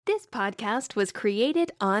This podcast was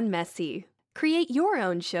created on Messy. Create your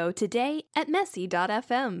own show today at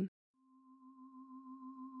messy.fm.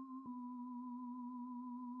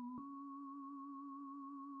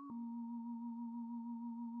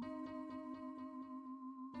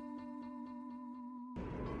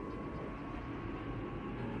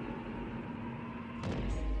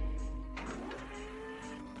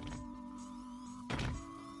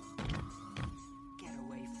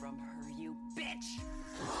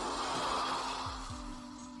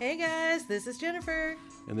 Hey guys, this is Jennifer.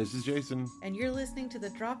 And this is Jason. And you're listening to the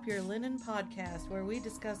Drop Your Linen podcast, where we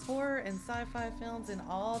discuss horror and sci-fi films in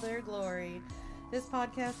all their glory. This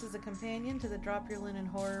podcast is a companion to the Drop Your Linen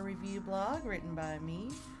horror review blog written by me.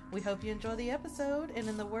 We hope you enjoy the episode, and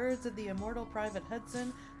in the words of the immortal Private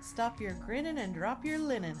Hudson, stop your grinning and drop your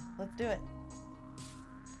linen. Let's do it.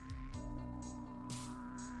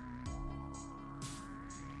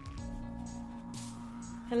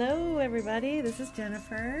 Hello everybody, this is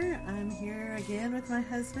Jennifer. I'm here again with my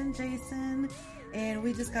husband Jason, and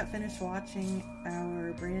we just got finished watching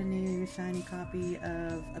our brand new shiny copy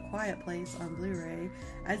of A Quiet Place on Blu-ray.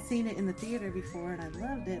 I'd seen it in the theater before and I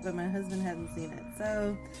loved it, but my husband hadn't seen it.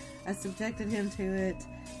 So I subjected him to it,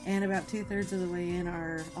 and about 2/3 of the way in,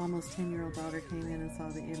 our almost 10-year-old daughter came in and saw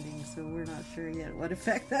the ending, so we're not sure yet what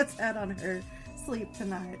effect that's had on her sleep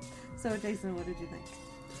tonight. So Jason, what did you think?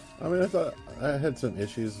 I mean, I thought I had some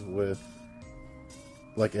issues with,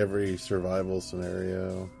 like, every survival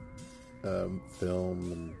scenario,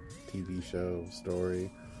 film and TV show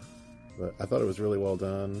story, but I thought it was really well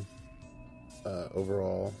done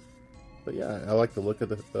overall. But yeah, I like the look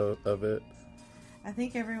of it. I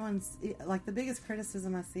think everyone's, like, the biggest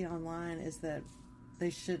criticism I see online is that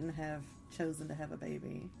they shouldn't have chosen to have a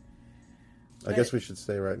baby. I guess we should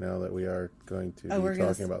say right now that we are going to be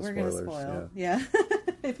talking about spoilers. We're going to spoil. Yeah.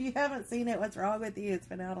 If you haven't seen it, what's wrong with you? It's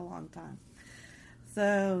been out a long time.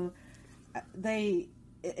 So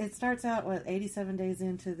it starts out, 87 days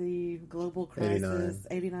into the global crisis,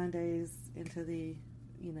 89 days into the,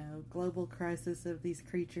 global crisis of these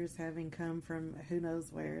creatures having come from who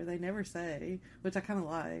knows where. They never say, which I kind of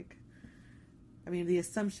like. I mean, the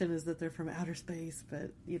assumption is that they're from outer space,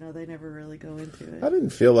 but, they never really go into it. I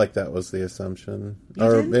didn't feel like that was the assumption.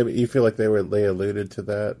 Maybe you feel like they alluded to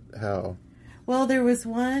that? How? Well, there was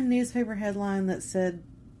one newspaper headline that said,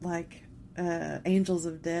 like, Angels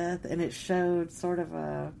of Death, and it showed sort of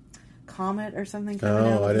a comet or something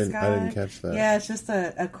coming out of the sky. I didn't catch that. Yeah, it's just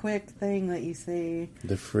a quick thing that you see.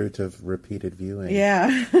 The fruit of repeated viewing.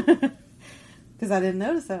 Yeah. Because I didn't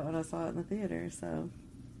notice that when I saw it in the theater, so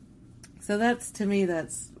to me,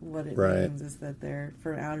 that's what it means, is that they're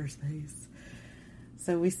from outer space.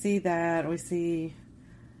 So we see that. We see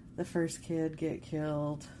the first kid get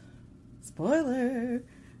killed. Spoiler!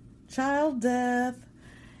 Child death.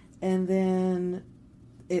 And then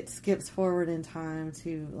it skips forward in time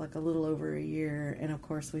to, like, a little over a year. And, of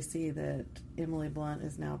course, we see that Emily Blunt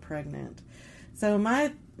is now pregnant. So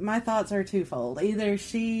my thoughts are twofold. Either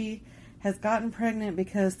she has gotten pregnant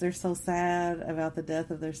because they're so sad about the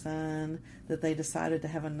death of their son that they decided to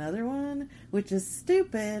have another one, which is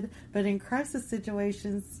stupid, but in crisis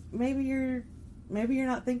situations, maybe you're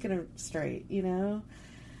not thinking it straight,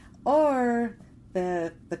 or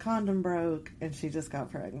that the condom broke and she just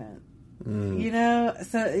got pregnant.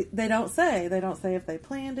 So they don't say if they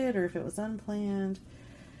planned it or if it was unplanned.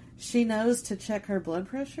 She knows to check her blood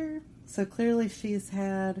pressure, so clearly she's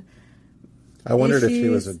had I wondered if she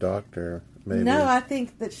was a doctor, maybe. No, I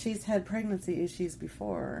think that she's had pregnancy issues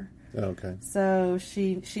before. Okay. So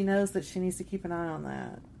she knows that she needs to keep an eye on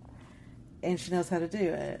that. And she knows how to do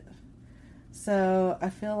it. So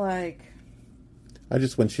I feel like...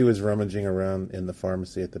 when she was rummaging around in the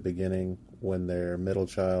pharmacy at the beginning, when their middle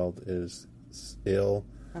child is ill,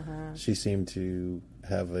 she seemed to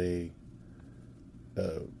have a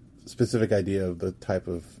specific idea of the type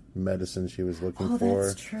of medicine she was looking for. Oh,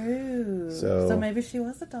 that's true. So maybe she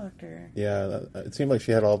was a doctor. Yeah, it seemed like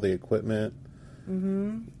she had all the equipment.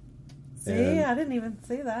 Mm-hmm. See, I didn't even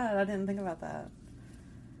see that. I didn't think about that.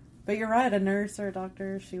 But you're right, a nurse or a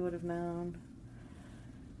doctor, she would have known.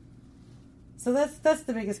 So that's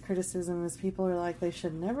the biggest criticism, is people are like, they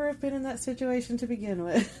should never have been in that situation to begin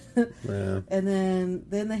with. Yeah. And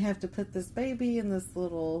then they have to put this baby in this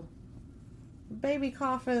little baby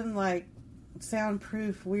coffin, like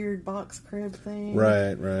soundproof weird box crib thing.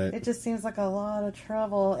 Right. It just seems like a lot of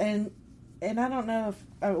trouble. And I don't know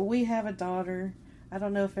if we have a daughter. I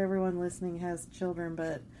don't know if everyone listening has children,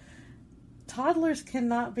 but toddlers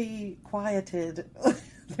cannot be quieted.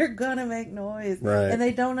 They're gonna make noise. Right. And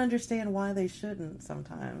they don't understand why they shouldn't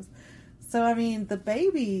sometimes. So, I mean, the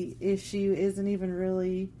baby issue isn't even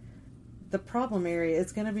really the problem area.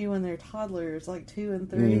 It's going to be when they're toddlers, like 2 and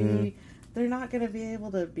 3. Mm-hmm. They're not going to be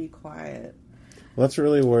able to be quiet. Well, that's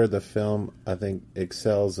really where the film, I think,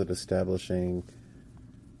 excels at establishing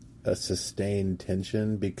a sustained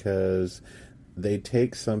tension, because they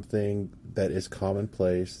take something that is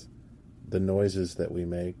commonplace, the noises that we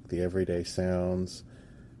make, the everyday sounds,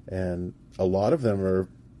 and a lot of them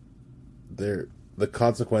they're the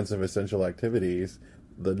consequence of essential activities,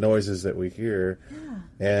 the noises that we hear,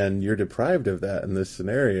 and you're deprived of that in this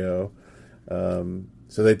scenario.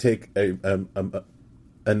 So they take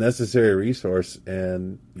a necessary resource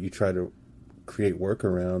and you try to create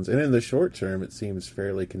workarounds. And in the short term, it seems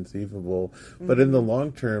fairly conceivable. But in the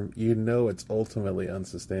long term, it's ultimately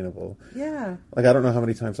unsustainable. Yeah. Like, I don't know how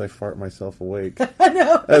many times I fart myself awake. I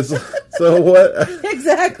know. So what?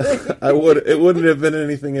 Exactly. It wouldn't have been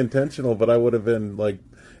anything intentional, but I would have been like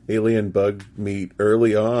alien bug meat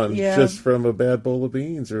early on, just from a bad bowl of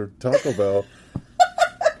beans or Taco Bell.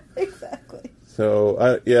 Exactly. So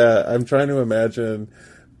I'm trying to imagine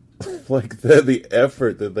like the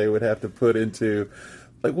effort that they would have to put into,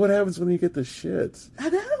 like, what happens when you get the shits? I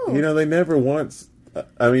know. They never once.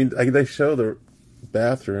 I mean, they show the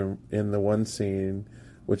bathroom in the one scene,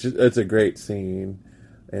 which it's a great scene,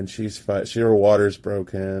 and her water's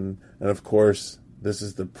broken, and of course this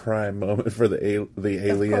is the prime moment for the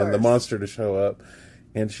alien, the monster, to show up,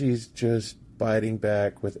 and she's just biting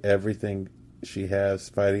back with everything she has,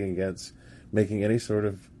 fighting against making any sort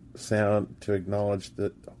of sound to acknowledge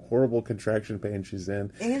the horrible contraction pain she's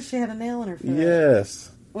in. And she had a nail in her foot.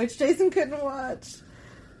 Yes. Which Jason couldn't watch.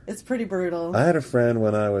 It's pretty brutal. I had a friend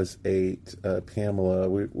when I was 8, Pamela.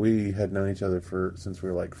 We had known each other since we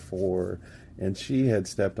were like 4, and she had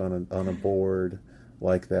stepped on a board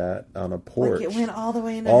like that on a porch. Like it went all the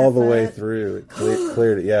way into all her the foot? way through. It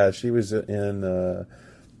cleared it. Yeah, she was she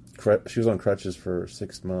was on crutches for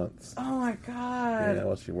 6 months. Oh my God. Yeah,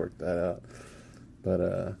 well, she worked that out.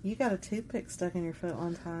 But you got a toothpick stuck in your foot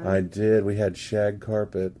one time. I did. We had shag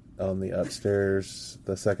carpet on the upstairs,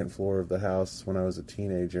 the second floor of the house when I was a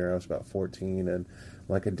teenager. I was about 14, and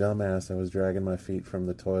like a dumbass, I was dragging my feet from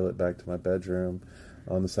the toilet back to my bedroom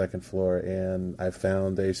on the second floor, and I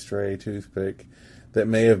found a stray toothpick that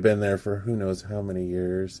may have been there for who knows how many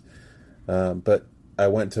years. But I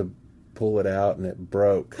went to pull it out, and it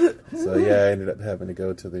broke. So yeah, I ended up having to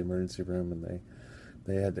go to the emergency room, and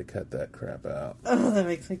they had to cut that crap out. Oh, that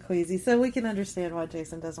makes me queasy. So we can understand why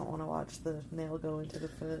Jason doesn't want to watch the nail go into the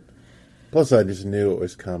foot. Plus, I just knew it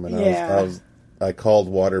was coming. Yeah. I called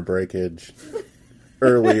water breakage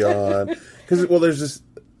early on. Because, there's this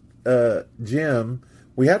Jim.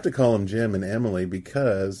 We have to call him Jim and Emily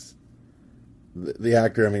because the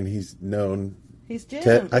actor, I mean, he's known. He's Jim.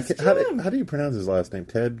 Jim. How do you pronounce his last name?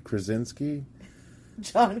 Ted Krasinski?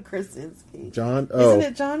 John Krasinski. John? Oh.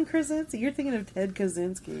 Isn't it John Krasinski? You're thinking of Ted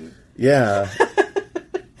Kaczynski. Yeah.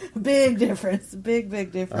 Big difference. Big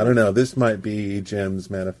difference. I don't know. This might be Jim's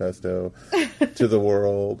manifesto to the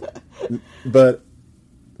world. But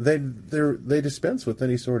they dispense with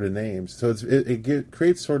any sort of names. So it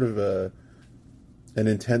creates sort of an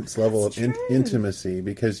intense level of intimacy,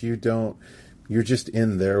 because you're just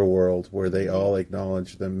in their world where they all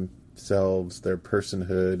acknowledge themselves, their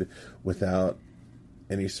personhood, without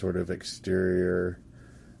any sort of exterior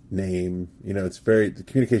name. The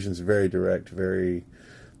communication is very direct,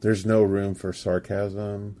 there's no room for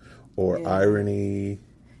sarcasm or irony.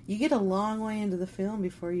 You get a long way into the film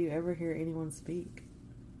before you ever hear anyone speak.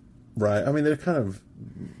 Right. I mean, they're kind of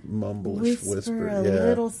mumblish, whisper. A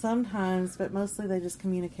little sometimes, but mostly they just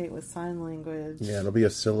communicate with sign language. Yeah, it'll be a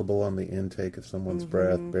syllable on the intake of someone's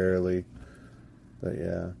breath, barely. But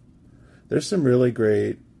yeah. There's some really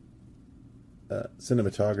great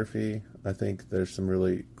cinematography. I think there's some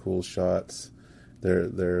really cool shots.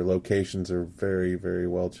 Their locations are very, very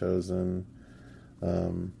well chosen.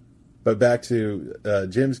 But back to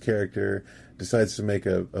Jim's character decides to make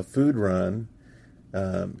a food run.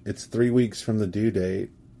 It's 3 weeks from the due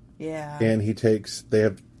date. Yeah. And they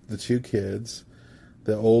have the 2 kids.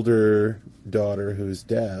 The older daughter, who's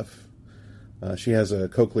deaf, she has a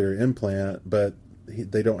cochlear implant, but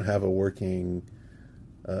they don't have a working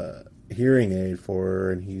hearing aid for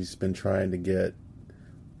her, and he's been trying to get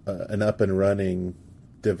an up and running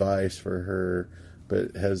device for her,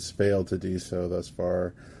 but has failed to do so thus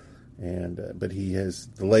far. And but he has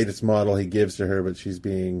the latest model he gives to her, but she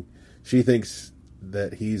thinks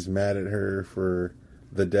that he's mad at her for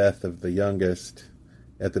the death of the youngest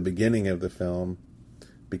at the beginning of the film,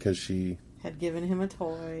 because she had given him a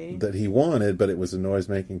toy that he wanted, but it was a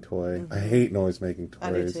noise-making toy. Mm-hmm. I hate noise-making toys.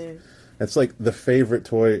 I do too. It's like the favorite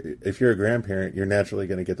toy. If you're a grandparent, you're naturally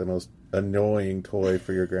going to get the most annoying toy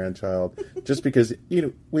for your grandchild, just because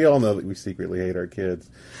we all know that we secretly hate our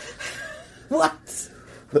kids. What?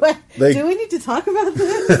 Do we need to talk about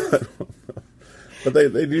this? But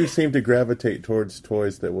they do seem to gravitate towards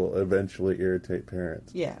toys that will eventually irritate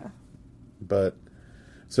parents. Yeah. But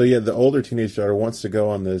so the older teenage daughter wants to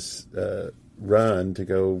go on this run to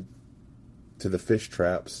go to the fish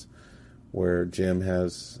traps where Jim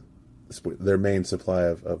has their main supply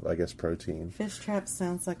of I guess, protein. Fish traps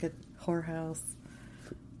sounds like a whorehouse.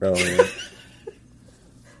 Oh, yeah.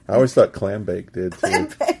 I always thought clam bake did, too.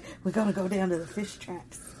 We're going to go down to the fish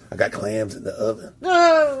traps. I got clams in the oven.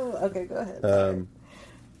 No! Okay, go ahead.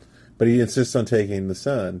 But he insists on taking the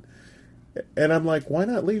son. And I'm like, why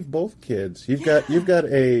not leave both kids? You've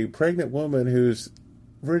got a pregnant woman who's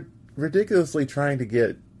ridiculously trying to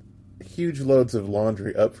get huge loads of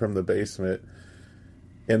laundry up from the basement.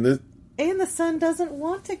 And the son doesn't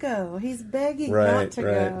want to go. He's begging not to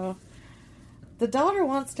go. The daughter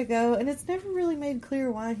wants to go, and it's never really made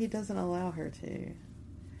clear why he doesn't allow her to.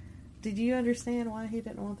 Did you understand why he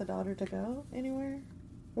didn't want the daughter to go anywhere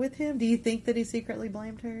with him? Do you think that he secretly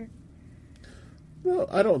blamed her? No,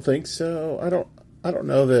 I don't think so. I don't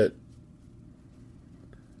know that.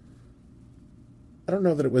 I don't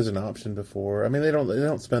know that it was an option before. I mean, they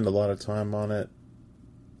don't spend a lot of time on it.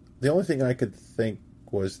 The only thing I could think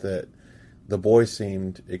was that the boy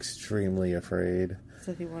seemed extremely afraid.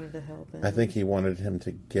 So he wanted to help him. I think he wanted him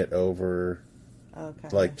to get over,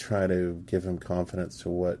 like, try to give him confidence to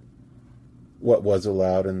what was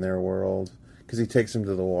allowed in their world. Because he takes him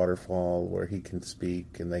to the waterfall where he can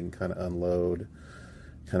speak and they can kind of unload,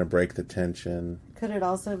 kind of break the tension. Could it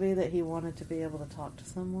also be that he wanted to be able to talk to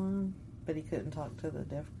someone, but he couldn't talk to the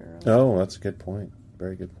deaf girl? Oh, that's a good point.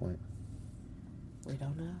 Very good point. We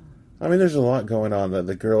don't know. I mean, there's a lot going on.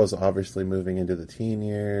 The girl is obviously moving into the teen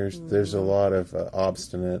years. There's a lot of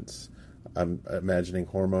obstinance. I'm imagining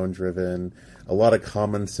hormone-driven. A lot of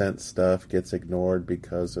common sense stuff gets ignored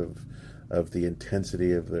because of the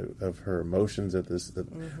intensity of her emotions at this,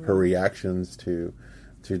 her reactions to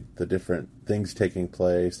the different things taking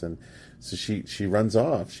place, and so she runs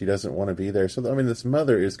off. She doesn't want to be there. So I mean, this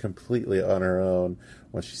mother is completely on her own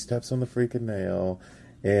when she steps on the freaking nail.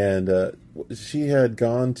 And she had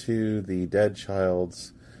gone to the dead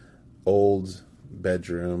child's old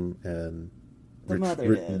bedroom, and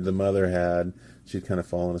the mother had. She'd kind of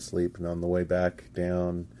fallen asleep, and on the way back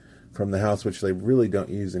down from the house, which they really don't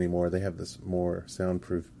use anymore, they have this more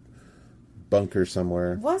soundproof bunker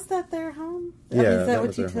somewhere. Was that their home? Yeah, is that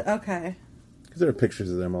was what their home. Okay. Because there are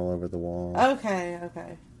pictures of them all over the wall. Okay.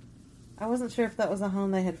 I wasn't sure if that was a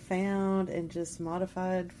home they had found and just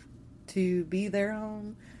modified to be their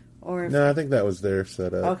home, or if... No, I think that was their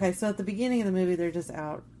setup. Okay, so at the beginning of the movie, they're just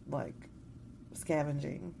out, like,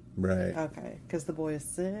 scavenging. Right. Okay, because the boy is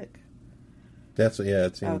sick? It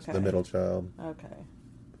seems the middle child. Okay.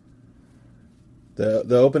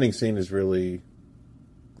 The opening scene is really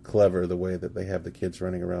clever, the way that they have the kids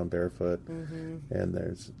running around barefoot, and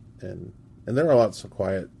they're a lot so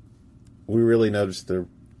quiet. We really noticed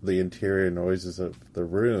the interior noises of the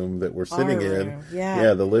room that we're sitting in.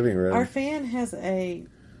 Yeah, the living room. Our fan has a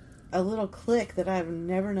little click that I've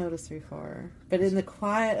never noticed before. But in the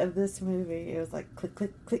quiet of this movie, it was like click,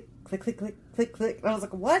 click, click, click, click, click, click, click. And I was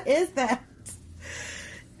like, what is that?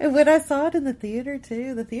 And when I saw it in the theater,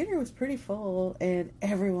 too, the theater was pretty full, and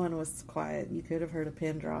everyone was quiet. You could have heard a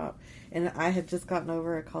pin drop. And I had just gotten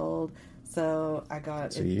over a cold, so I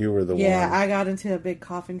got... So you were the one. Yeah, I got into a big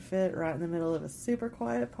coughing fit right in the middle of a super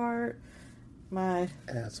quiet part. My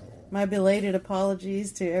belated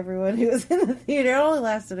apologies to everyone who was in the theater. It only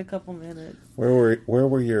lasted a couple minutes. Where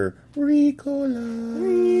were your Ricola?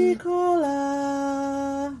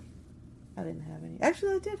 I didn't have any.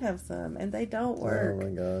 Actually, I did have some, and they don't work. Oh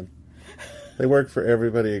my god. They work for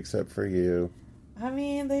everybody except for you. I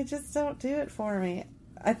mean, they just don't do it for me.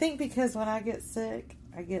 I think because when I get sick,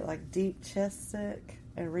 I get like deep chest sick,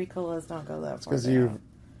 and Ricolas don't go that far. Because you've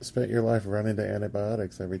spent your life running to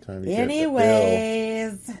antibiotics every time you get ill.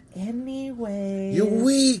 Anyways. You're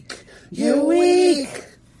weak. You're weak.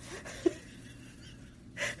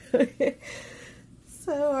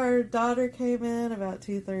 So our daughter came in about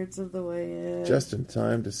 2/3 of the way in. Just in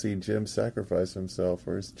time to see Jim sacrifice himself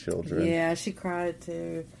for his children. Yeah, she cried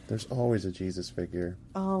too. There's always a Jesus figure.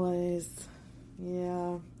 Always.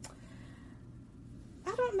 Yeah.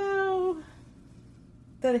 I don't know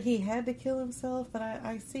that he had to kill himself, but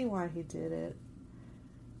I see why he did it.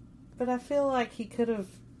 But I feel like he could have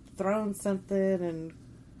thrown something and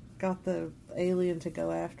got the alien to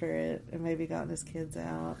go after it and maybe gotten his kids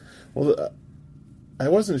out. Well, I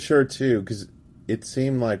wasn't sure too, because it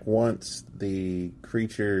seemed like once the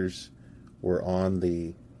creatures were on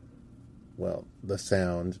the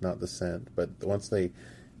sound, not the scent, but once they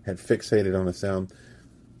had fixated on the sound,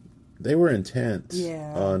 they were intent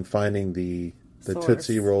on finding the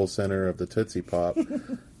Tootsie Roll center of the Tootsie Pop,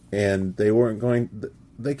 and they weren't going.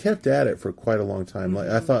 They kept at it for quite a long time. Like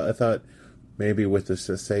I thought maybe with the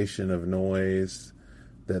cessation of noise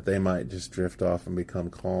that they might just drift off and become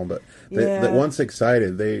calm. But that once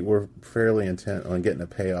excited, they were fairly intent on getting a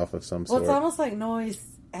payoff of some sort. Well, it's almost like noise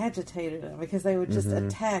agitated them because they would just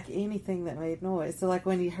attack anything that made noise. So like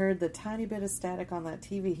when he heard the tiny bit of static on that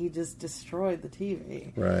TV, he just destroyed the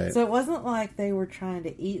TV. Right. So it wasn't like they were trying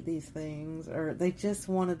to eat these things, or they just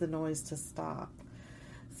wanted the noise to stop.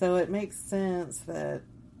 So it makes sense that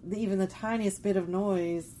even the tiniest bit of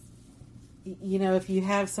noise, you know, if you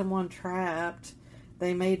have someone trapped,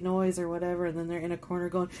 they made noise or whatever, and then they're in a corner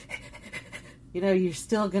going, you know, you're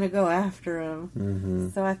still going to go after them. Mm-hmm.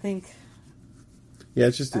 So I think... Yeah,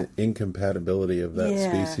 it's just an incompatibility of that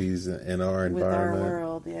species in our environment. With our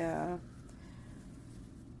world, yeah.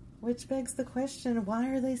 Which begs the question, why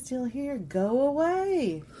are they still here? Go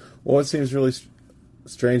away! Well, what seems really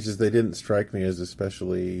strange is they didn't strike me as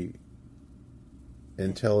especially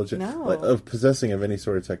intelligent, of possessing of any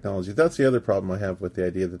sort of technology. That's the other problem I have with the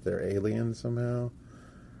idea that they're aliens somehow.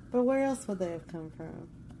 But where else would they have come from?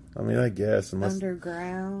 I mean, I guess unless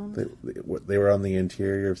underground. They were on the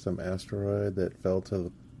interior of some asteroid that fell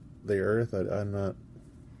to the Earth. I'm not.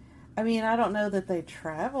 I mean, I don't know that they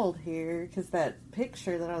traveled here, because that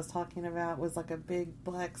picture that I was talking about was like a big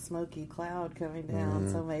black smoky cloud coming down.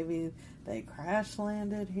 Mm-hmm. So maybe they crash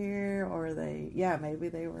landed here, or maybe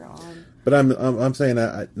they were on. But I'm saying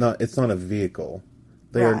it's not a vehicle.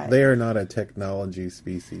 They are not a technology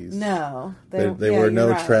species. No. They were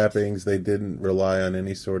no trappings. They didn't rely on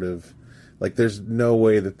any sort of... Like, there's no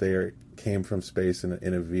way that they came from space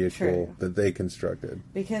in a vehicle that they constructed.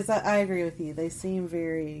 Because I agree with you. They seem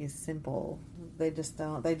very simple. They just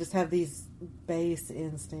don't... They just have these base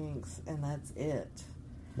instincts, and that's it.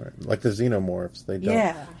 Right. Like the xenomorphs.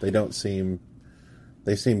 They don't seem...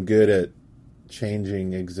 They seem good at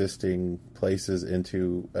changing existing places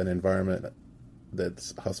into an environment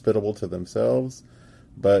that's hospitable to themselves,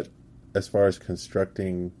 but as far as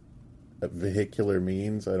constructing a vehicular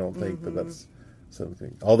means, I don't think that's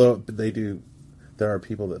something. Although there are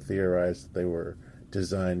people that theorize that they were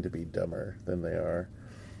designed to be dumber than they are.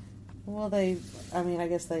 Well, I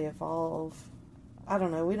guess they evolve. I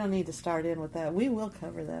don't know. We don't need to start in with that. We will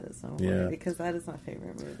cover that at some point because that is my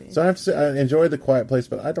favorite movie. So I have to say, I enjoyed The Quiet Place,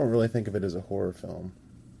 but I don't really think of it as a horror film.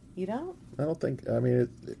 You don't? I don't think. I mean,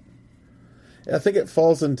 I think it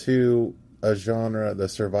falls into a genre, the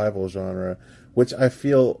survival genre, which I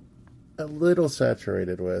feel a little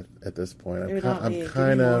saturated with at this point. Give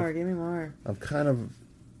me more. I'm kind of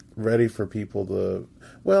ready for people to...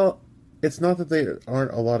 Well, it's not that there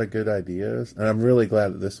aren't a lot of good ideas, and I'm really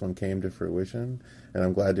glad that this one came to fruition, and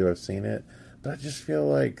I'm glad to have seen it, but I just feel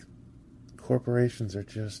like corporations are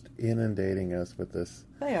just inundating us with this.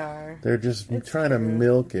 They are. They're just trying to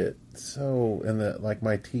milk it like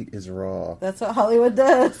my teat is raw. That's what Hollywood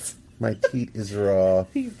does. My teat is raw.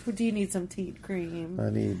 Do you need some teat cream? I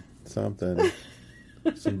need something.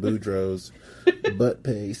 Some Boudreaux's butt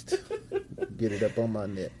paste. Get it up on my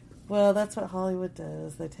neck. Well, that's what Hollywood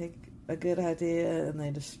does. They take a good idea and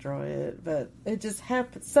they destroy it. But it just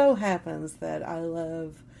so happens that I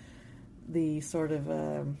love the sort of...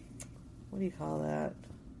 what do you call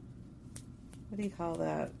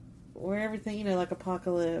that? Where everything, like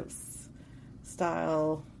apocalypse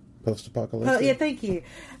style. Post-apocalyptic? Yeah, thank you.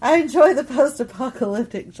 I enjoy the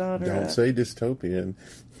post-apocalyptic genre. Don't say dystopian.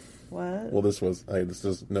 What? Well, this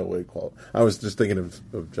is no way qual. I was just thinking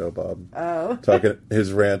of Joe Bob. Oh. Talking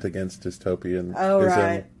his rant against dystopian. Oh,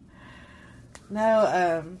 right.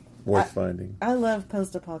 No, worth finding. I love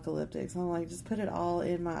post-apocalyptics. I'm like, just put it all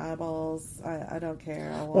in my eyeballs. I don't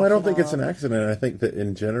care. I don't think it's an accident. I think that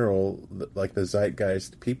in general, like the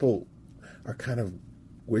zeitgeist, people are kind of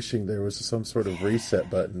wishing there was some sort of reset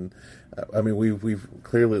button. I mean, we've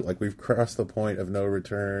clearly, we've crossed the point of no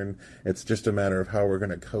return. It's just a matter of how we're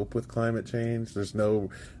going to cope with climate change. There's no,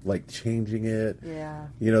 changing it. Yeah.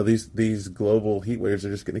 These global heat waves are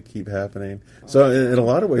just going to keep happening. So in a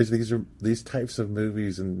lot of ways, these types of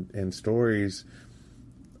movies and stories,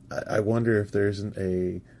 I wonder if there isn't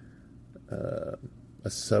a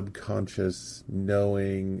subconscious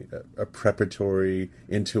knowing, a preparatory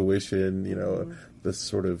intuition, this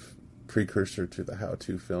sort of precursor to the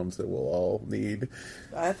how-to films that we'll all need.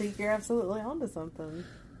 I think you're absolutely onto something.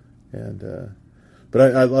 And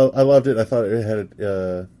but I loved it. I thought it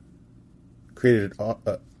had created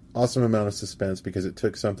an awesome amount of suspense because it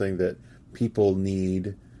took something that people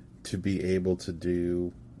need to be able to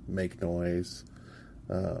do, make noise.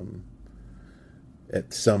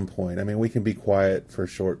 At some point, I mean, we can be quiet for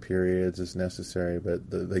short periods as necessary,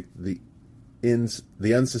 but the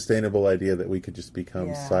unsustainable idea that we could just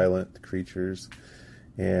become silent creatures,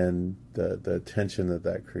 and the tension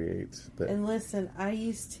that creates. And listen, I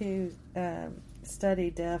used to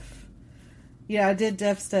study deaf. Yeah, I did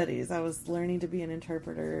deaf studies. I was learning to be an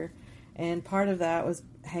interpreter, and part of that was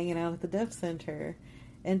hanging out at the deaf center.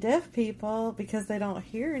 And deaf people, because they don't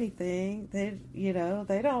hear anything,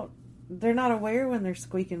 they're not aware when they're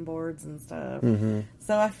squeaking boards and stuff. Mm-hmm.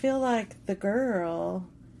 So I feel like the girl...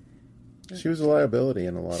 She was a liability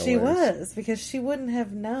in a lot of ways. She was, because she wouldn't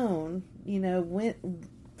have known,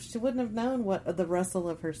 she wouldn't have known what the rustle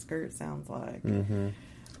of her skirt sounds like. Mm-hmm.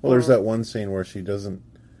 Well, there's that one scene where she doesn't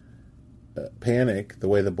panic the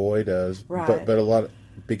way the boy does. Right. But a lot...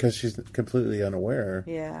 because she's completely unaware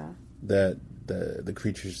that the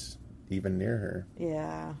creature's even near her.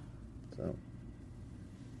 Yeah. So...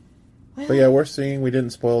 Well, but yeah, we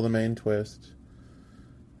didn't spoil the main twist.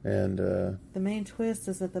 And the main twist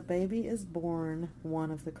is that the baby is born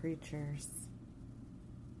one of the creatures.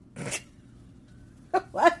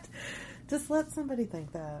 What? Just let somebody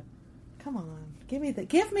think that. Come on. Give me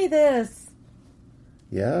this.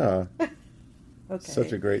 Yeah. Okay.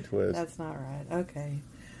 Such a great twist. That's not right. Okay.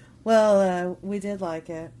 Well, we did like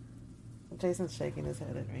it. Jason's shaking his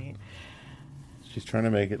head at me. She's trying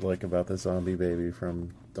to make it like about the zombie baby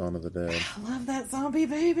from Dawn of the Dead. I love that zombie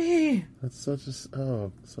baby. That's so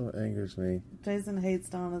angers me. Jason hates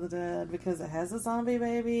Dawn of the Dead because it has a zombie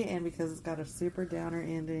baby and because it's got a super downer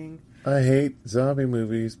ending. I hate zombie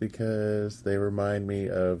movies because they remind me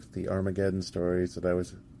of the Armageddon stories that I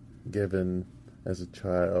was given as a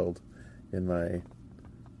child in my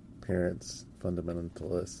parents'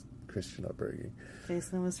 fundamentalist Christian upbringing.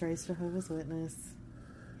 Jason was raised Jehovah's Witness.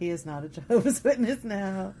 He is not a Jehovah's Witness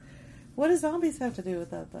now. What do zombies have to do with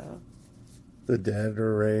that, though? The dead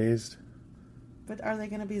are raised. But are they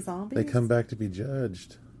going to be zombies? They come back to be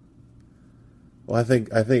judged. Well, I think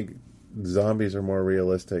zombies are more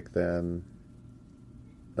realistic than...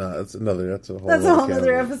 that's a whole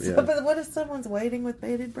other episode. Yeah. But what if someone's waiting with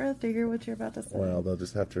bated breath to hear what you're about to say? Well, they'll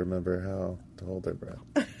just have to remember how to hold their breath.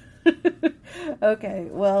 Okay,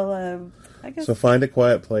 well, I guess... So find a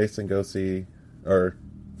quiet place and go see... Or...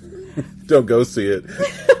 don't go see it.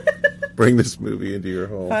 Bring this movie into your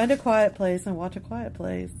home. Find a quiet place and watch A Quiet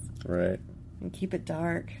Place. Right. And keep it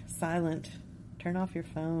dark, silent. Turn off your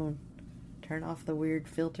phone. Turn off the weird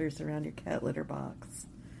filters around your cat litter box.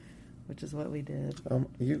 Which is what we did.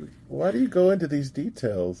 Why do you go into these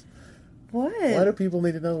details? What? Why do people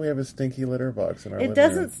need to know we have a stinky litter box in our living room? It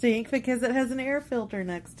doesn't stink because it has an air filter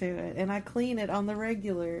next to it. And I clean it on the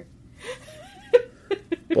regular.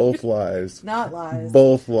 Both lies. Not lies.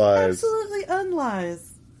 Both lies. Absolutely unlies.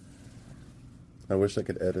 I wish I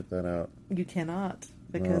could edit that out. You cannot.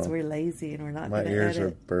 Because we're lazy and we're not going to edit. My ears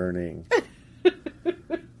are burning.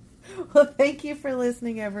 Well, thank you for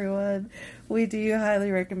listening, everyone. We do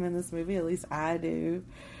highly recommend this movie. At least I do.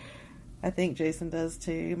 I think Jason does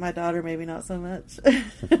too. My daughter, maybe not so much.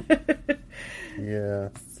 Yeah.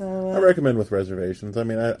 So I recommend with reservations. I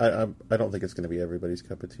mean, I don't think it's going to be everybody's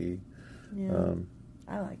cup of tea. Yeah.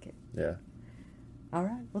 I like it. Yeah. All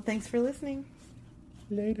right. Well, thanks for listening.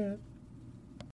 Later.